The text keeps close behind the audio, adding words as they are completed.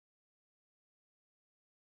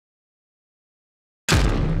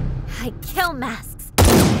I kill masks.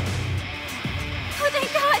 Oh,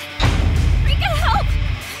 thank God! Rika, help!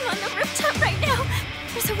 I'm on the rooftop right now.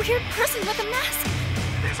 There's a weird person with a mask.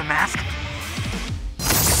 There's a mask?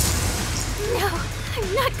 No,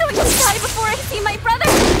 I'm not going to die before I see my brother!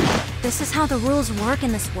 This is how the rules work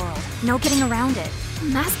in this world. No getting around it.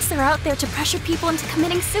 Masks are out there to pressure people into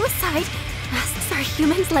committing suicide. Masks are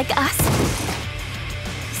humans like us.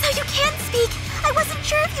 So you can speak! I wasn't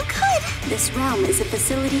sure if you could! This realm is a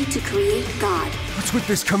facility to create God. What's with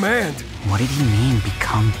this command? What did he mean,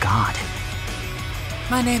 become God?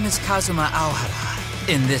 My name is Kazuma Aohara.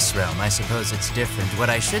 In this realm, I suppose it's different. What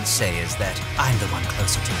I should say is that I'm the one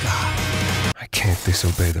closer to God. I can't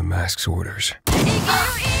disobey the mask's orders.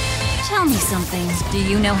 Tell me something. Do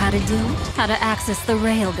you know how to do it? How to access the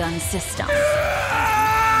railgun system?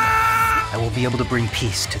 I will be able to bring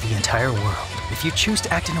peace to the entire world. If you choose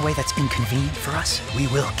to act in a way that's inconvenient for us, we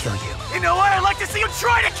will kill you. You know what? I'd like to see you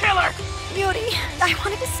try to kill her! Yuri, I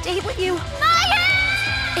wanted to stay with you.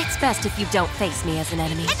 It's best if you don't face me as an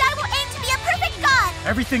enemy. And I will aim to be a perfect god!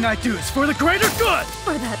 Everything I do is for the greater good!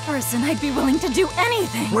 For that person, I'd be willing to do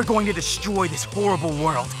anything. We're going to destroy this horrible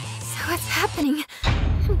world. So what's happening?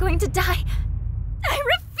 I'm going to die.